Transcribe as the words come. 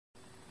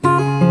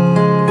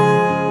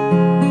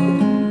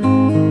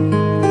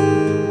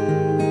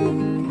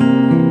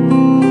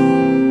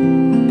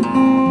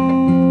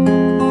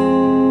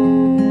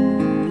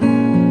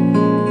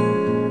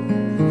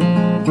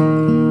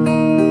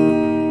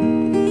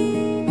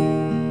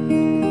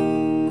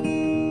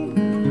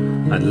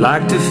I'd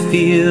like to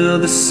feel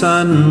the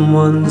sun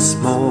once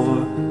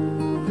more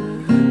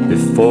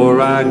before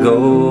I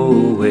go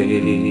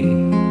away.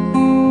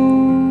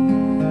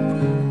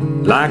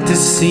 Like to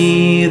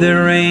see the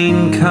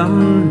rain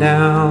come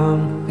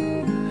down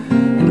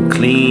and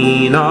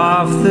clean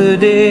off the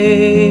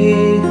day.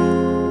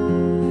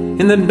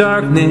 In the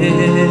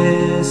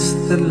darkness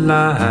that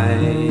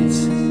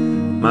lights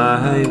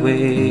my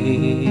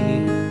way,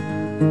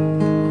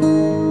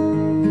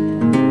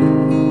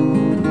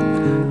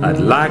 I'd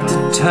like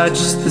to touch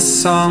the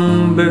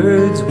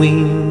songbird's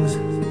wings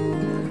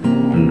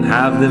and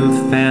have them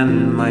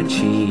fan my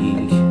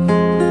cheek.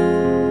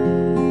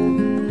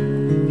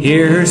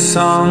 Hear her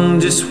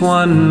song just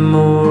one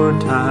more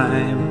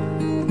time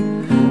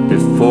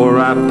before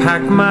I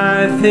pack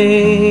my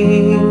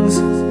things.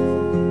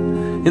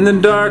 In the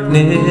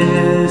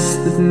darkness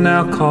that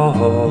now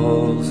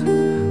calls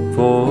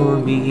for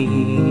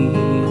me,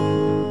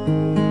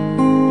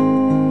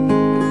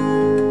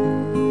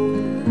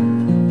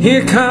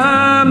 here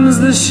comes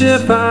the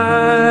ship,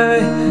 I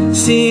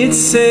see it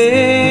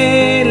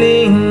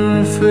sailing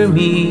for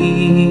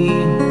me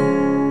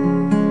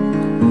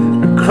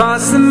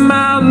across the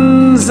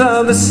mountains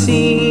of the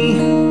sea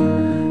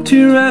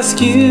to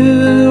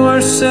rescue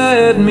or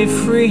set me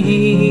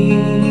free.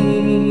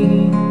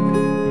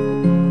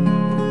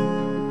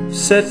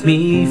 Set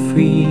me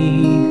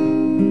free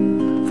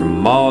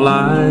from all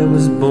I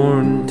was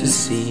born to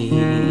see.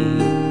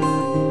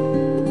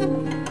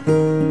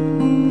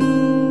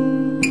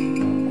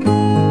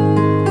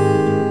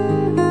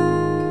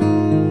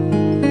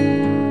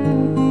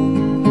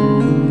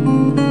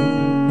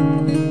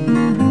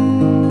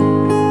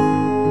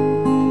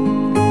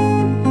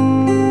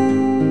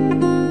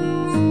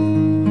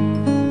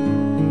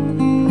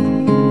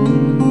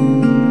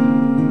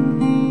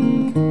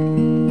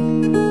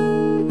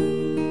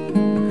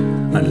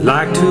 I'd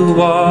like to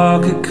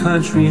walk a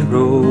country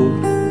road,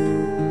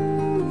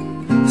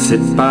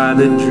 sit by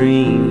the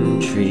dream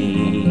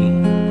tree,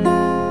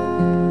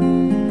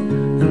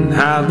 and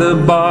have the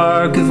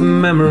bark of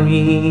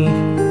memory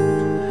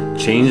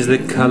change the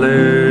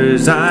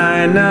colors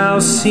I now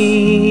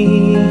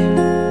see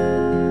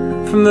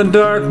from the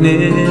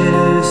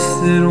darkness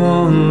that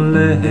won't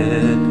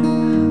let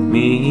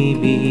me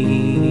be.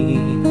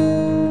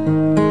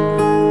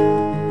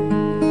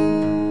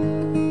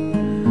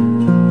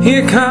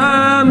 Here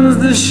comes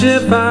the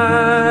ship,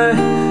 I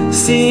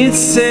see it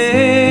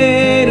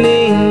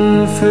sailing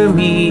for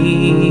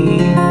me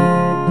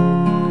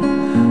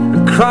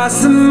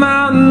across the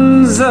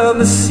mountains of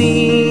the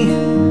sea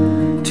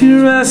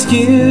to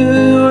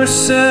rescue or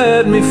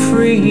set me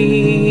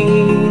free.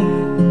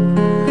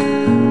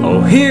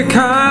 Oh, here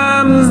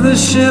comes the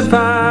ship,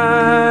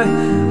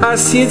 I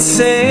see it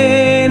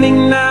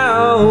sailing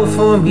now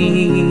for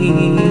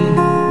me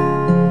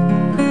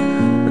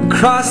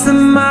across the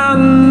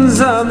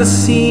mountains of the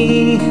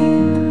sea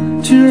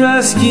to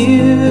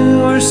rescue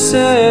or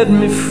set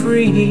me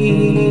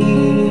free.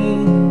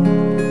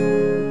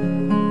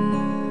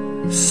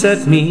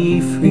 Set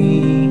me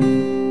free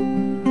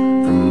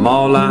from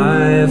all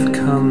I've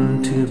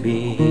come to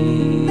be.